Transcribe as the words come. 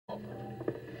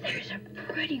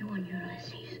pretty one,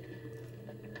 Ulysses.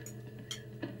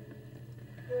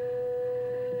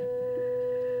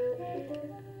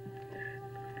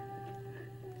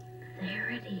 There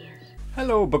it is.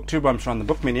 Hello BookTube, I'm Sean the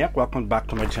Book Maniac. Welcome back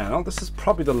to my channel. This is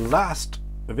probably the last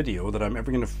video that I'm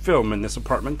ever going to film in this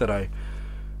apartment that I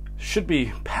should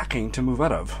be packing to move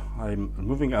out of. I'm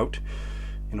moving out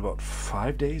in about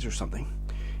 5 days or something.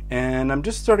 And I'm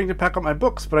just starting to pack up my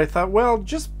books, but I thought, well,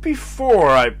 just before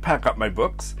I pack up my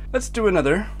books, let's do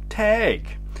another tag.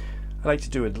 I like to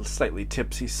do a slightly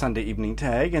tipsy Sunday evening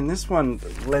tag, and this one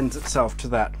lends itself to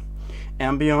that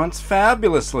ambiance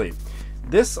fabulously.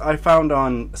 This I found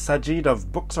on Sajid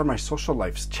of Books Are My Social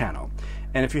Life's channel.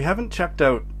 And if you haven't checked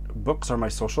out Books Are My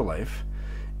Social Life,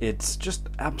 it's just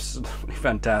absolutely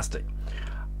fantastic.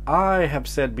 I have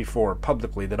said before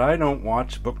publicly that I don't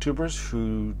watch booktubers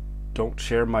who don't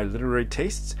share my literary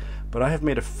tastes, but I have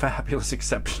made a fabulous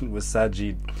exception with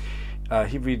Sajid.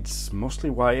 He reads mostly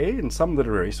YA and some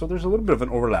literary, so there's a little bit of an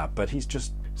overlap, but he's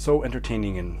just so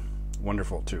entertaining and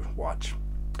wonderful to watch.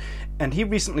 And he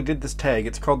recently did this tag.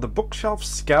 It's called the Bookshelf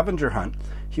Scavenger Hunt.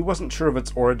 He wasn't sure of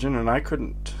its origin, and I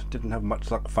didn't have much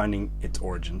luck finding its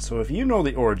origin. So if you know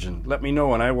the origin, let me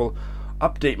know and I will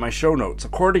update my show notes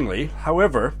accordingly.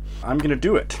 However, I'm going to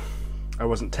do it. I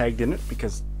wasn't tagged in it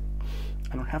because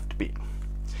I don't have to be.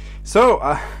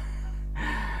 So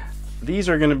these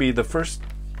are going to be the first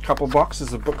couple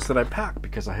boxes of books that I pack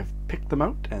because I have picked them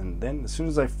out, and then as soon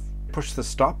as I push the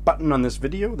stop button on this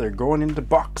video, they're going into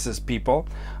boxes, people.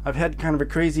 I've had kind of a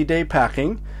crazy day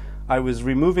packing. I was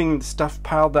removing stuff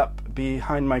piled up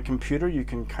behind my computer. You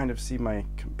can kind of see my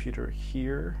computer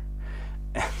here.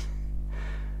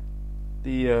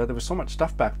 There was so much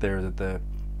stuff back there that the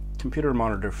computer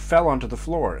monitor fell onto the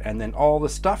floor, and then all the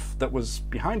stuff that was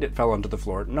behind it fell onto the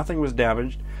floor. Nothing was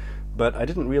damaged, but I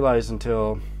didn't realize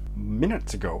until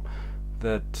minutes ago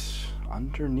that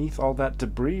underneath all that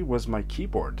debris was my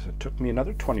keyboard. It took me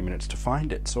another 20 minutes to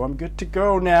find it, so I'm good to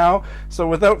go now. So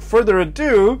without further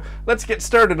ado, let's get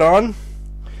started on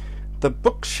the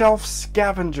Bookshelf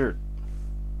Scavenger.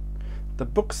 The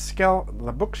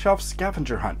Bookshelf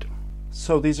Scavenger Hunt.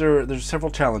 So there's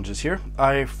several challenges here.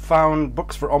 I found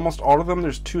books for almost all of them.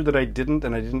 There's two that I didn't,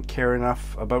 and I didn't care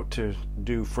enough about to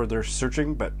do further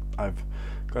searching, but I've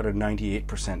got a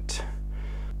 98%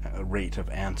 rate of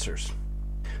answers.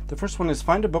 The first one is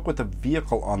find a book with a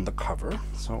vehicle on the cover.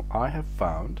 So I have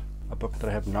found a book that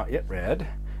I have not yet read,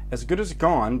 As Good as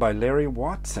Gone by Larry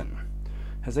Watson.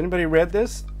 Has anybody read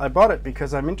this? I bought it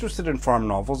because I'm interested in farm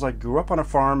novels. I grew up on a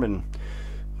farm and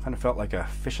kind of felt like a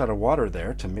fish out of water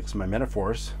there, to mix my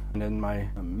metaphors. And in my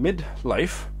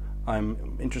midlife,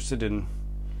 I'm interested in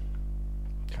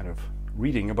kind of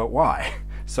reading about why.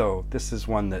 So this is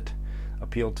one that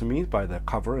appealed to me by the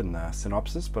cover and the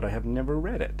synopsis, but I have never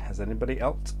read it. Has anybody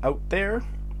else out there?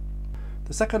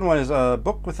 The second one is a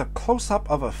book with a close-up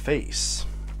of a face.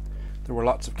 There were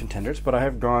lots of contenders, but I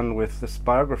have gone with this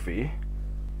biography,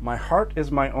 My Heart is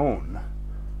My Own,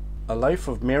 A Life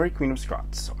of Mary, Queen of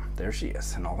Scots. So there she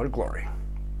is in all her glory.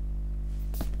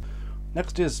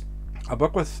 Next is a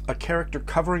book with a character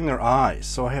covering their eyes.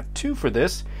 So I have two for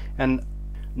this, and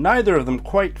neither of them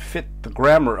quite fit the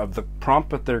grammar of the prompt,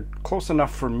 but they're close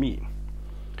enough for me.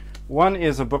 One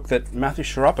is a book that Matthew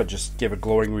Sharapa just gave a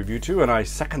glowing review to, and I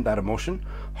second that emotion.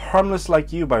 Harmless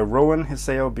Like You by Rowan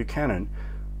Hiseo Buchanan.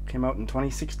 Came out in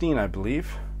 2016, I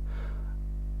believe.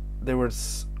 There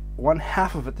was one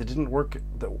half of it that didn't work,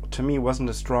 that to me wasn't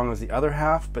as strong as the other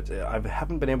half, but I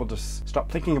haven't been able to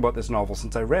stop thinking about this novel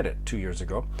since I read it 2 years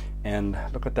ago. And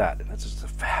look at that, that's just a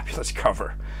fabulous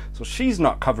cover. So she's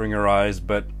not covering her eyes,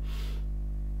 but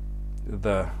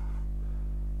the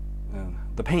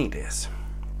paint is.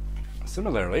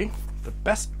 Similarly, the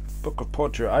best book of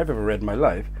poetry I've ever read in my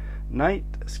life, Night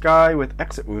Sky with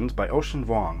Exit Wounds by Ocean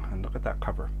Vuong. And look at that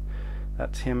cover.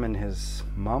 That's him and his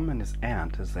mom and his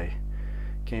aunt as they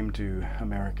came to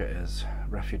America as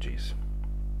refugees.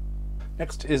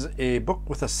 Next is a book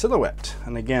with a silhouette,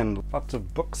 and again, lots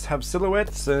of books have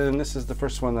silhouettes, and this is the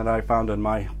first one that I found on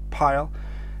my pile.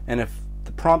 And if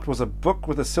the prompt was a book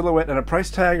with a silhouette and a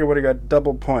price tag, I would have got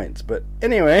double points. But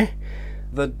anyway,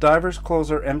 The Diver's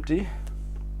Clothes Are Empty.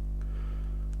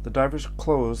 The Diver's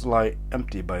Clothes Lie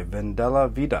Empty by Vendela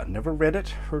Vida. Never read it,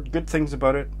 heard good things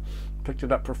about it. Picked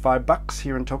it up for $5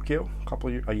 here in Tokyo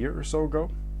a year or so ago.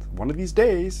 One of these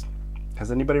days.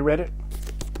 Has anybody read it?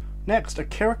 Next, a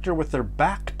character with their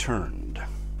back turned.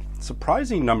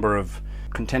 Surprising number of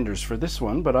contenders for this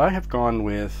one, but I have gone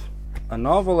with a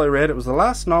novel I read. It was the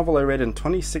last novel I read in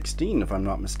 2016, if I'm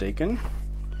not mistaken.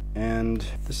 And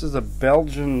this is a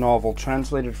Belgian novel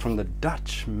translated from the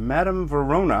Dutch. Madame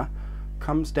Verona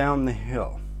Comes Down the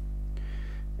Hill.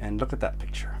 And look at that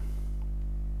picture.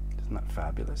 Isn't that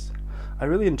fabulous? I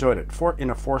really enjoyed it, in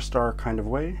a 4-star kind of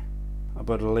way,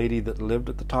 about a lady that lived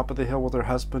at the top of the hill with her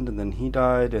husband, and then he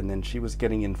died, and then she was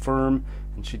getting infirm,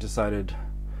 and she decided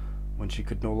when she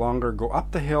could no longer go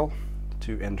up the hill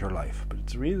to end her life. But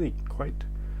it's really quite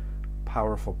a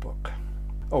powerful book.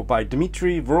 Oh, by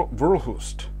Dmitri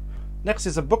Verhulst. Next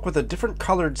is a book with a different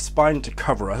colored spine to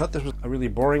cover. I thought this was a really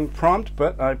boring prompt,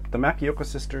 but the Makiyoko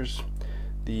sisters,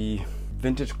 the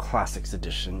Vintage Classics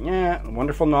edition. Yeah,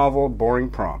 wonderful novel,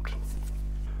 boring prompt.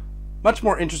 Much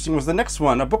more interesting was the next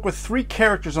one, a book with 3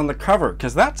 characters on the cover,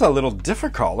 because that's a little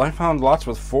difficult. I found lots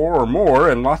with 4 or more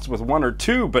and lots with 1 or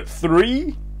 2, but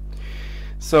 3?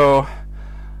 So,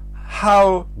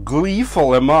 how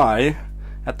gleeful am I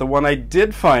at the one I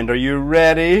did find? Are you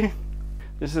ready?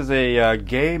 This is a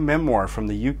gay memoir from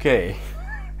the UK.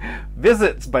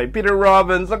 Visits by Peter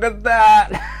Robbins. Look at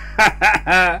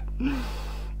that!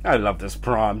 I love this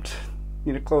prompt.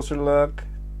 Need a closer look?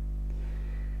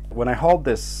 When I hauled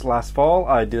this last fall,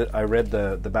 I read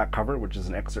the back cover, which is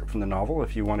an excerpt from the novel.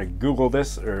 If you want to Google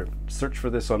this or search for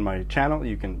this on my channel,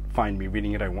 you can find me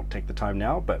reading it. I won't take the time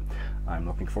now, but I'm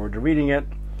looking forward to reading it.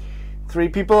 3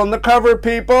 people on the cover,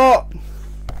 people!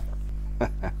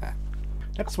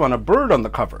 Next one, a bird on the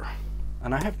cover.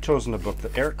 And I have chosen a book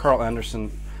that Eric Carl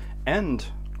Anderson and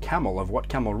Camel of What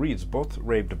Camel Reads both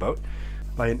raved about,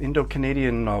 by an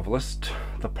Indo-Canadian novelist,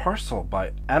 The Parcel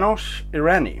by Anosh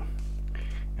Irani.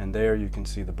 And there you can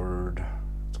see the bird.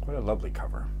 It's quite a lovely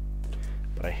cover.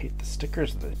 But I hate the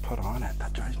stickers that they put on it.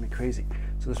 That drives me crazy.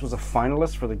 So this was a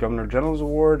finalist for the Governor General's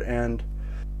Award and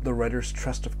the Writers'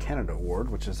 Trust of Canada Award,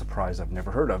 which is a prize I've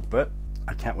never heard of, but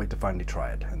I can't wait to finally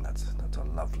try it. And that's a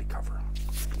lovely cover.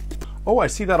 Oh, I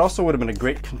see that also would have been a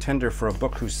great contender for a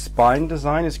book whose spine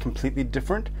design is completely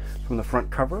different from the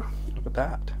front cover. Look at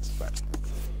that. But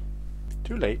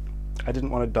too late. I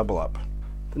didn't want to double up.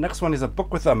 The next one is a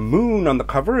book with a moon on the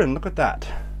cover, and look at that.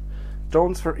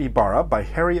 Stones for Ibarra by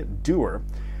Harriet Dewar.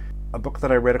 A book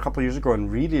that I read a couple years ago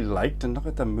and really liked, and look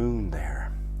at the moon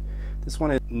there. This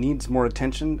one needs more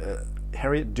attention.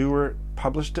 Harriet Dewar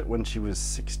published it when she was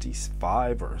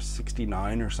 65 or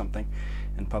 69 or something,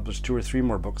 and published 2 or 3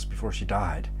 more books before she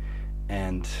died.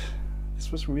 And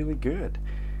this was really good.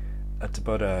 It's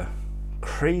about a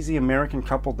crazy American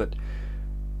couple that,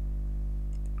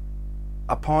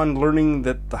 upon learning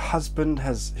that the husband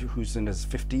who's in his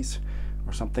 50s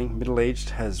or something,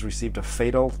 middle-aged, has received a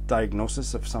fatal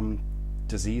diagnosis of some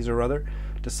disease or other,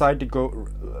 decide to go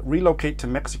relocate to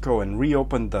Mexico and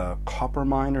reopen the copper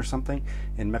mine or something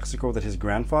in Mexico that his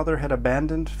grandfather had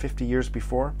abandoned 50 years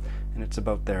before. And it's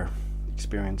about their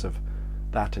experience of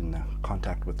that in the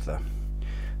contact with the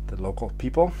local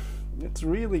people. It's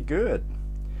really good.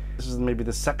 This is maybe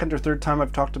the 2nd or 3rd time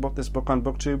I've talked about this book on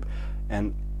BookTube,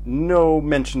 and no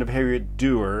mention of Harriet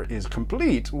Dewar is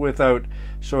complete without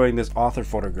showing this author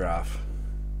photograph.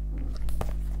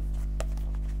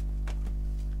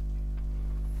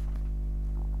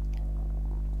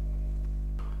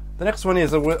 The next one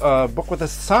is a book with a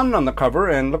sun on the cover,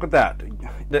 and look at that.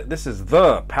 This is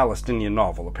the Palestinian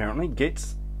novel, apparently,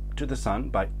 Gates to the Sun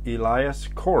by Elias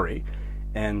Corey.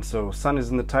 And so sun is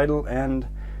in the title and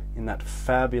in that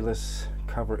fabulous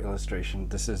cover illustration.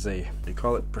 This is a, do you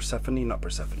call it Persephone? Not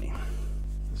Persephone.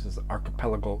 This is the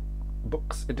Archipelago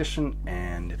Books edition,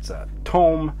 and it's a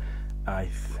tome. I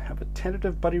have a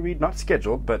tentative buddy read, not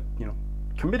scheduled, but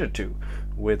committed to,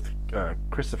 with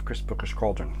Chris of Chris Bookish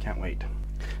Cauldron. Can't wait.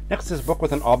 Next is a book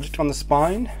with an object on the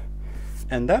spine,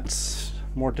 and that's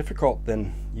more difficult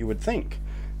than you would think.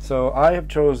 So I have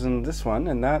chosen this one,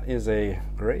 and that is a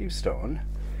gravestone.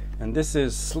 And this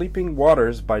is Sleeping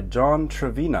Waters by John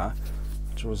Trevena,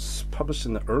 which was published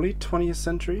in the early 20th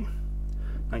century,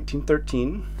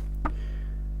 1913.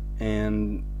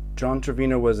 And John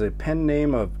Trevena was a pen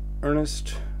name of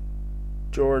Ernest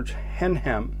George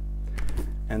Henham.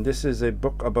 And this is a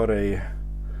book about a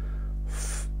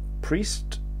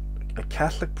priest, a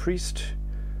Catholic priest,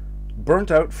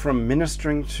 burnt out from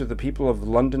ministering to the people of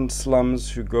London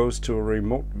slums, who goes to a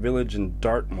remote village in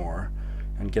Dartmoor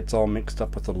and gets all mixed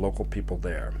up with the local people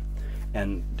there.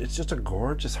 And it's just a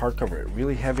gorgeous hardcover,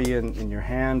 really heavy in your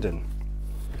hand, and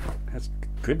has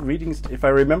good readings. If I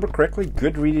remember correctly,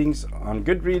 good readings on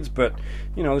Goodreads, but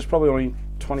there's probably only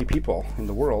 20 people in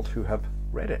the world who have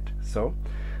read it. So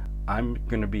I'm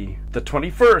going to be the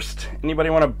 21st. Anybody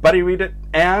want to buddy read it?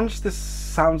 Ange, this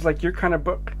sounds like your kind of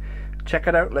book. Check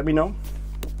it out, let me know.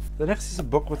 The next is a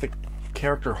book with a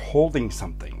character holding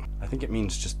something. I think it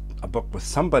means just a book with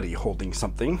somebody holding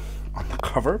something on the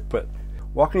cover, but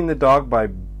Walking the Dog by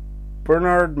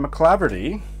Bernard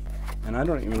McClaverty. And I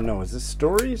don't even know, is this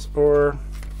stories or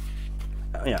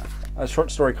Yeah, a short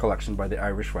story collection by the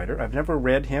Irish writer. I've never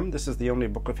read him. This is the only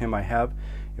book of him I have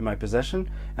in my possession,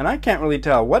 and I can't really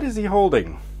tell. What is he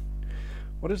holding?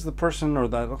 What is the person, or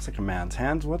that looks like a man's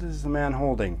hands? What is the man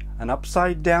holding? An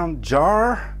upside down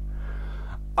jar?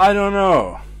 I don't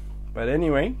know. But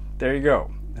anyway, there you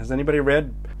go. Has anybody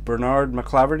read Bernard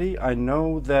McClaverty? I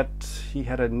know that he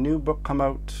had a new book come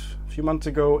out a few months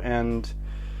ago, and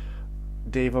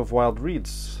Dave of Wild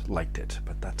Reads liked it,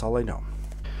 but that's all I know.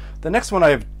 The next one I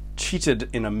have cheated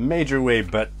in a major way,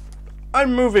 but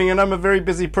I'm moving and I'm a very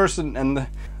busy person, and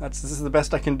this is the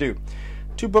best I can do.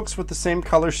 2 books with the same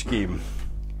color scheme.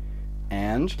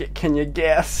 And can you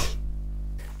guess?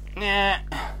 Nah.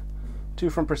 2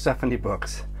 from Persephone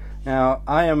Books. Now,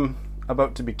 I am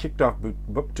about to be kicked off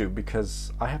BookTube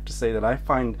because I have to say that I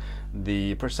find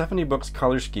the Persephone Books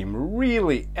color scheme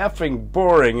really effing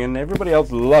boring, and everybody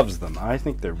else loves them. I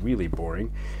think they're really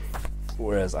boring,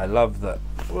 whereas I love the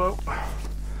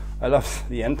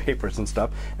end papers and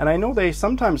stuff. And I know they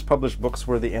sometimes publish books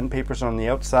where the end papers are on the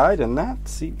outside, and that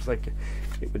seems like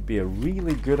it would be a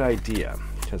really good idea,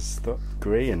 because the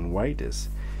gray and white is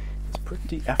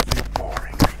pretty effing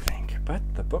boring, I think. But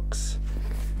the books,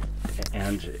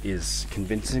 and is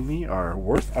convincing me, are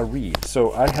worth a read.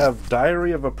 So I have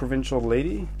Diary of a Provincial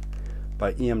Lady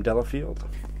by E.M. Delafield,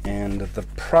 and The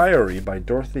Priory by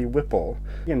Dorothy Whipple,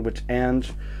 in which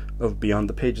Ange of Beyond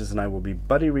the Pages and I will be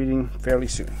buddy reading fairly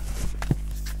soon.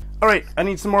 Alright, I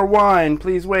need some more wine,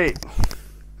 please wait.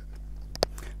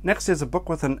 Next is a book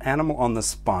with an animal on the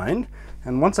spine,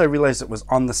 and once I realized it was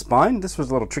on the spine, this was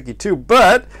a little tricky too,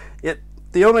 but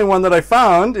the only one that I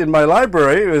found in my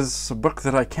library is a book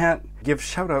that I can't give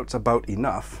shout-outs about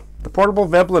enough. The Portable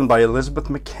Veblen by Elizabeth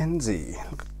Mackenzie.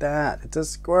 Look at that, it's a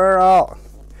squirrel.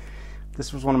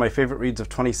 This was one of my favorite reads of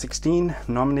 2016,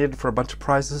 nominated for a bunch of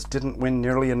prizes, didn't win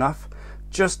nearly enough.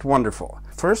 Just wonderful.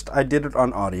 First, I did it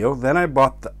on audio, then I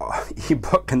bought the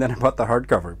ebook, and then I bought the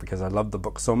hardcover because I love the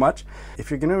book so much. If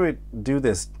you're going to do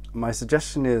this, my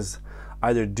suggestion is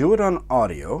either do it on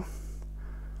audio.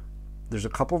 There's a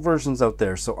couple versions out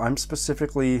there, so I'm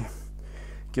specifically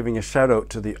giving a shout out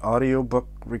to the audiobook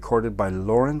recorded by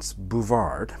Lawrence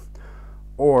Bouvard,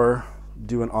 or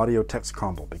do an audio text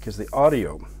combo, because the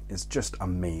audio is just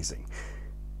amazing.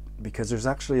 Because there's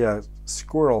actually a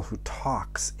squirrel who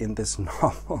talks in this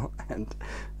novel, and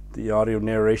the audio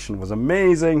narration was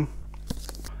amazing.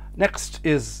 Next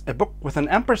is a book with an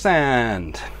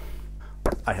ampersand.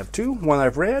 I have 2, one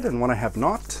I've read and one I have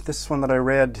not. This one that I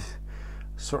read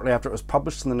shortly after it was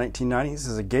published in the 1990s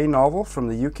is a gay novel from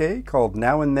the UK called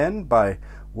Now and Then by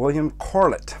William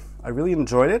Corlett. I really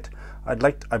enjoyed it. I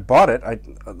bought it. I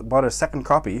bought a second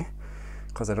copy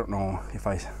because I don't know if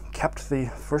I kept the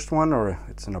first one or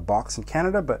it's in a box in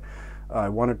Canada, but I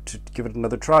wanted to give it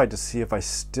another try to see if I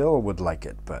still would like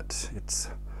it. But it's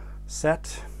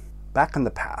set back in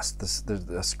the past. There's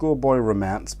a schoolboy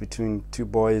romance between 2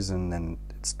 boys, and then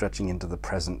it's stretching into the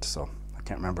present, so I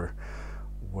can't remember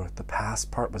what the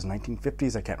past part was.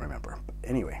 1950s, I can't remember. But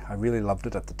anyway, I really loved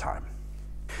it at the time.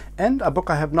 And a book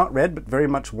I have not read but very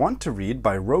much want to read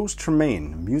by Rose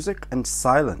Tremaine, Music and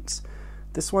Silence.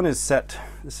 This one is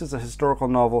this is a historical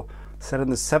novel set in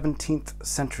the 17th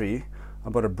century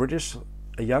about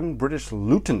a young British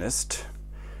lutenist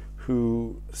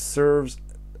who serves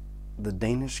the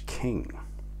Danish king.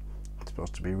 It's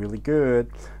supposed to be really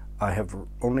good. I have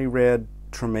only read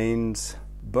Tremaine's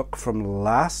book from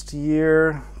last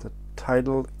year. The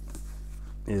title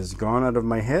is gone out of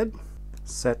my head.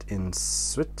 Set in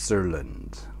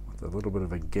Switzerland with a little bit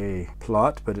of a gay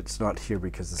plot, but it's not here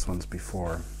because this one's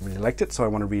before. I really liked it, so I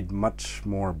want to read much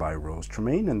more by Rose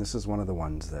Tremaine, and this is one of the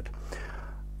ones that...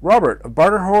 Robert of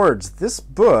Barter Hordes, this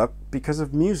book, because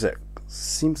of music,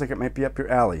 seems like it might be up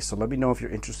your alley, so let me know if you're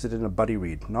interested in a buddy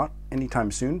read. Not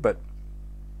anytime soon, but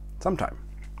sometime.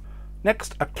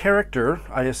 Next, a character.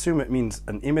 I assume it means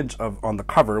an image on the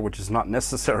cover, which is not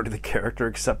necessarily the character,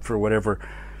 except for whatever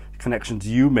connections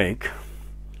you make,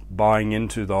 buying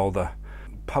into all the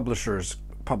publishers'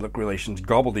 public relations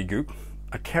gobbledygook.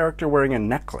 A character wearing a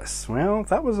necklace. Well,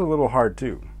 that was a little hard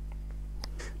too.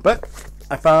 But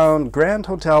I found Grand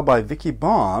Hotel by Vicky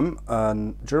Baum,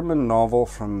 a German novel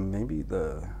from maybe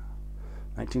the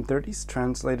 1930s,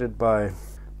 translated by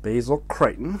Basil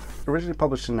Crichton, originally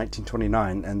published in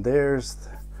 1929, and there's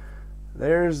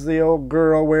the old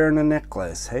girl wearing a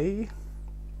necklace, hey?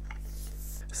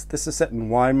 This is set in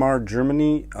Weimar,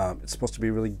 Germany. It's supposed to be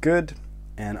really good,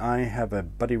 and I have a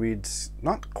buddy read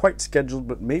not quite scheduled,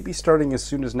 but maybe starting as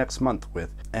soon as next month with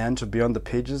Ange of Beyond the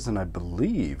Pages, and I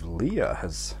believe Leah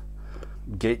has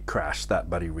gate crashed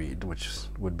that buddy read, which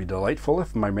would be delightful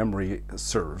if my memory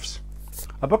serves.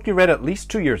 A book you read at least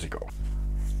 2 years ago.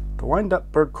 The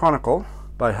Wind-Up Bird Chronicle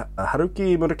by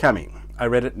Haruki Murakami. I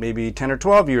read it maybe 10 or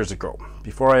 12 years ago,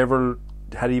 before I ever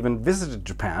had even visited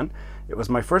Japan. It was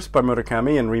my first by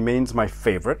Murakami and remains my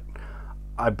favorite.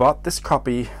 I bought this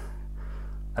copy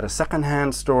at a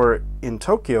secondhand store in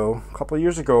Tokyo a couple of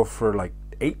years ago for like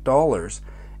 $8,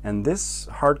 and this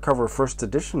hardcover first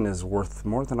edition is worth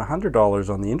more than $100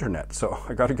 on the internet, so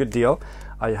I got a good deal.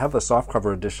 I have the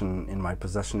softcover edition in my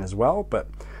possession as well, but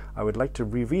I would like to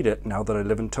reread it now that I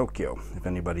live in Tokyo, if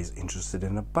anybody's interested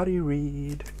in a buddy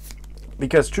read.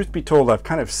 Because truth be told, I've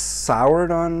kind of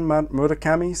soured on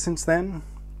Murakami since then,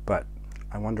 but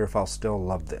I wonder if I'll still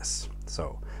love this.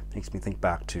 So it makes me think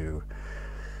back to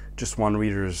Just One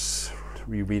Reader's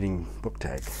rereading book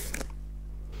tag.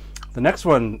 The next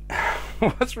one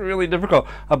was really difficult.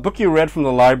 A book you read from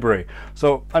the library.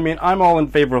 So, I mean, I'm all in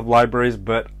favor of libraries,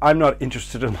 but I'm not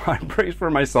interested in libraries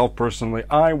for myself personally.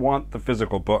 I want the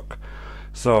physical book.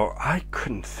 So I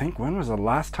couldn't think, when was the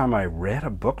last time I read a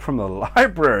book from the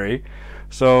library?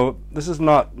 So this is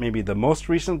not maybe the most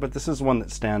recent, but this is one that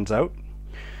stands out,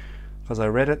 because I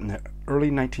read it in the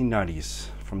early 1990s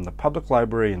from the public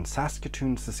library in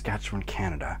Saskatoon, Saskatchewan,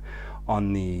 Canada,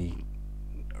 on the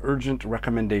urgent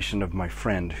recommendation of my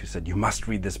friend, who said, you must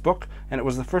read this book. And it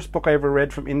was the first book I ever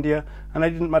read from India, and I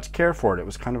didn't much care for it. It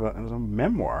was kind of a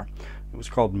memoir. It was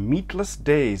called Meatless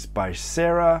Days by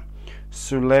Sarah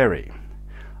Suleri.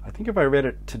 I think if I read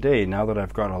it today, now that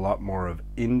I've got a lot more of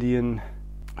Indian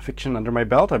fiction under my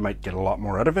belt, I might get a lot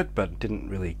more out of it, but didn't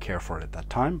really care for it at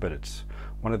that time. But it's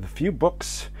one of the few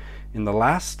books in the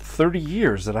last 30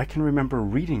 years that I can remember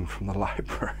reading from the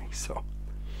library. So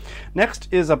next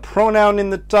is a pronoun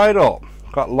in the title.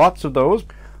 Got lots of those.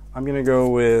 I'm going to go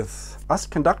with Us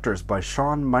Conductors by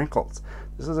Shawn Michaels.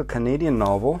 This is a Canadian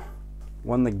novel,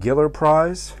 won the Giller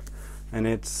Prize, and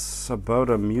it's about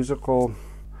a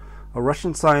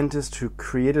Russian scientist who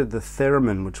created the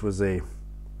theremin, which was a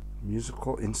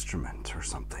musical instrument or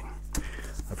something.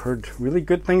 I've heard really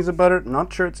good things about it.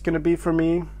 Not sure it's going to be for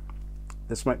me.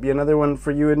 This might be another one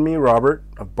for you and me, Robert,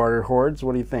 of Barter Hordes.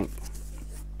 What do you think?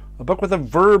 A book with a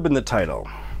verb in the title.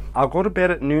 I'll Go to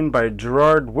Bed at Noon by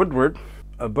Gerard Woodward,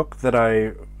 a book that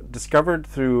I discovered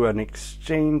through an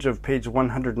exchange of page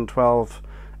 112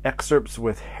 excerpts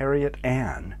with Harriet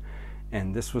Ann.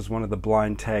 And this was one of the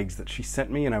blind tags that she sent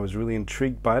me, and I was really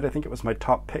intrigued by it. I think it was my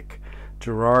top pick.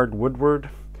 Gerard Woodward.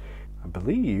 I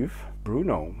believe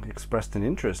Bruno expressed an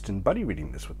interest in buddy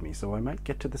reading this with me, so I might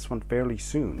get to this one fairly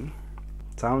soon.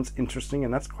 Sounds interesting,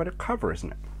 and that's quite a cover,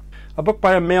 isn't it? A book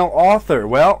by a male author.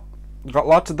 Well, got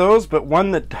lots of those, but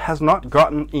one that has not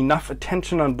gotten enough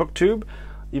attention on BookTube,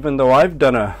 even though I've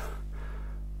done a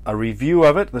review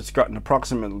of it that's gotten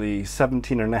approximately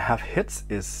 17.5 hits,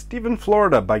 is Stephen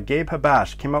Florida by Gabe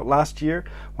Habash. Came out last year.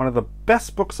 One of the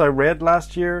best books I read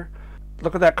last year.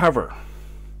 Look at that cover.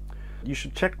 You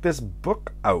should check this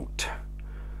book out.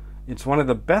 It's one of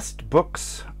the best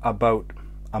books about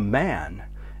a man,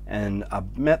 and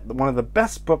one of the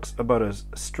best books about a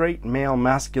straight male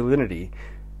masculinity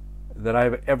that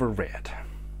I've ever read.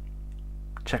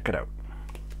 Check it out.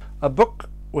 A book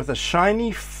with a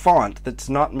shiny font that's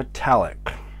not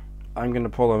metallic. I'm going to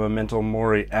pull a Memento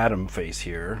Mori Adam face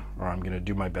here, or I'm going to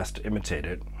do my best to imitate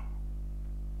it.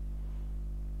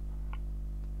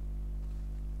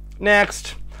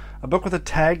 Next, a book with a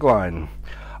tagline.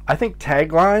 I think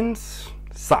taglines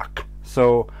suck,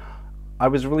 so I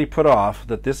was really put off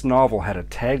that this novel had a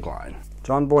tagline.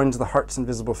 John Boyne's The Heart's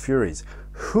Invisible Furies.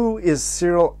 Who is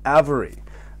Cyril Avery?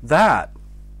 That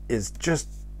is just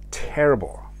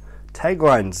terrible.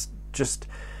 Taglines just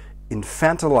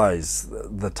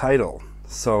infantilize the title.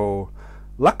 So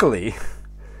luckily,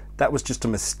 that was just a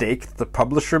mistake the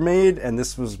publisher made, and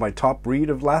this was my top read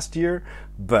of last year.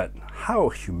 But how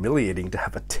humiliating to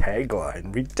have a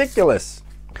tagline. Ridiculous.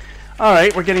 All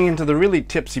right, we're getting into the really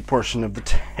tipsy portion of the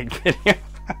tag video.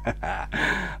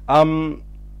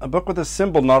 A book with a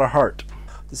symbol, not a heart.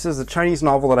 This is a Chinese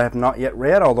novel that I have not yet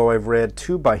read, although I've read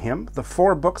 2 by him. The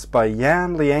 4 books by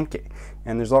Yan Lianke.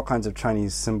 And there's all kinds of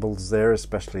Chinese symbols there,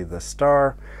 especially the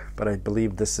star. But I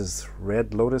believe this is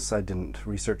Red Lotus. I didn't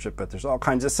research it, but there's all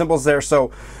kinds of symbols there. So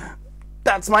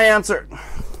that's my answer.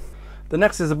 The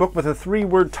next is a book with a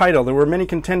 3-word title. There were many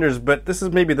contenders, but this is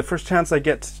maybe the first chance I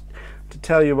get to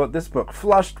tell you about this book.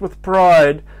 Flushed with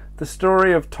Pride, the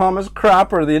story of Thomas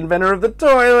Crapper, the inventor of the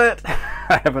toilet.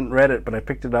 I haven't read it, but I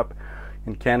picked it up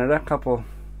in Canada a couple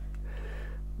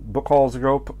book hauls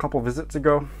ago, a couple visits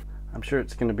ago. I'm sure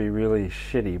it's going to be really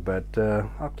shitty, but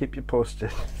I'll keep you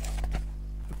posted.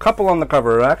 A couple on the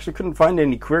cover. I actually couldn't find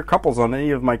any queer couples on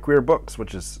any of my queer books,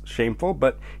 which is shameful,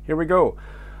 but here we go.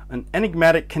 an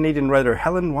enigmatic Canadian writer,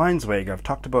 Helen Weinsweg, I've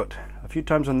talked about a few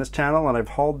times on this channel, and I've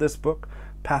hauled this book,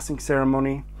 Passing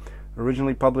Ceremony,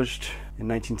 originally published in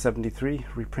 1973,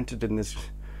 reprinted in this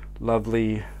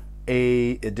lovely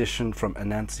A edition from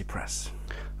Anansi Press.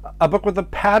 A book with a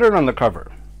pattern on the cover.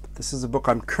 This is a book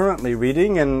I'm currently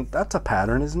reading, and that's a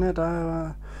pattern, isn't it?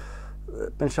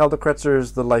 Michel de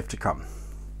Kretzer's The Life to Come.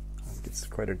 I think it's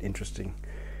quite an interesting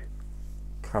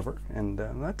cover, and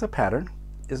that's a pattern,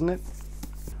 isn't it?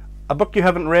 A book you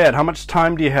haven't read. How much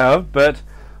time do you have? But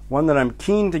one that I'm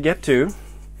keen to get to,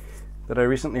 that I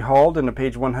recently hauled in a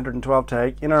page 112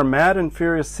 tag, In Our Mad and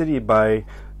Furious City by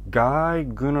Guy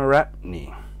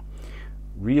Gunaratney.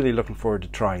 Really looking forward to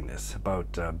trying this,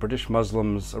 about British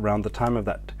Muslims around the time of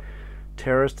that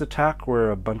terrorist attack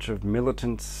where a bunch of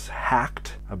militants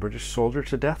hacked a British soldier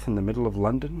to death in the middle of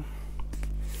London.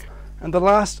 And the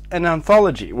last, an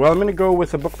anthology. Well, I'm going to go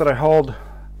with a book that I hauled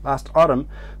last autumn,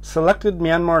 Selected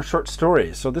Myanmar Short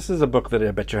Stories. So this is a book that I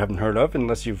bet you haven't heard of,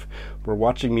 unless you were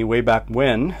watching me way back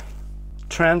when.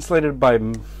 Translated by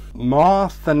Ma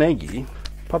Thanegi,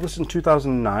 published in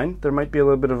 2009. There might be a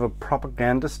little bit of a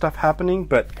propaganda stuff happening,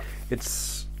 but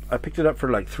I picked it up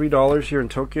for like $3 here in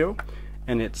Tokyo,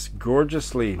 and it's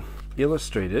gorgeously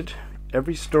illustrated.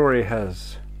 Every story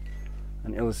has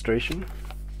an illustration,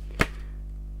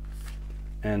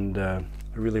 and I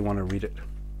really want to read it.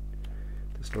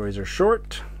 The stories are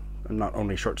short, not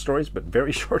only short stories, but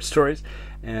very short stories,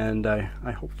 and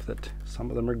I hope that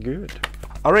some of them are good.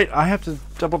 All right, I have to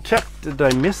double check. Did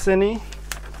I miss any?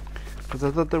 Because I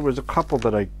thought there was a couple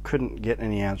that I couldn't get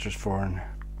any answers for. And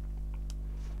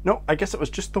no, I guess it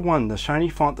was just the one, the shiny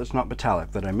font that's not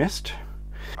metallic, that I missed.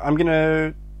 I'm going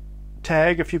to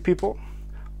tag a few people.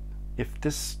 If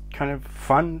this kind of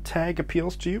fun tag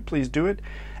appeals to you, please do it.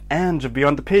 And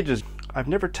Beyond the Pages, I've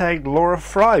never tagged Laura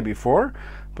Fry before,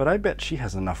 but I bet she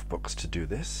has enough books to do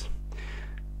this.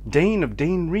 Dane of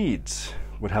Dane Reads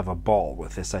would have a ball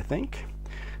with this, I think.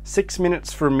 6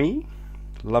 Minutes for Me.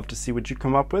 Love to see what you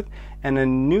come up with. And a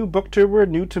new booktuber,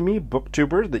 new to me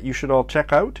booktuber that you should all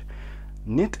check out,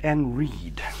 Knit and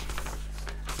Read.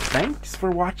 Thanks for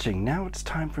watching. Now it's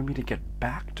time for me to get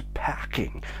back to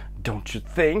packing, don't you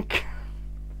think?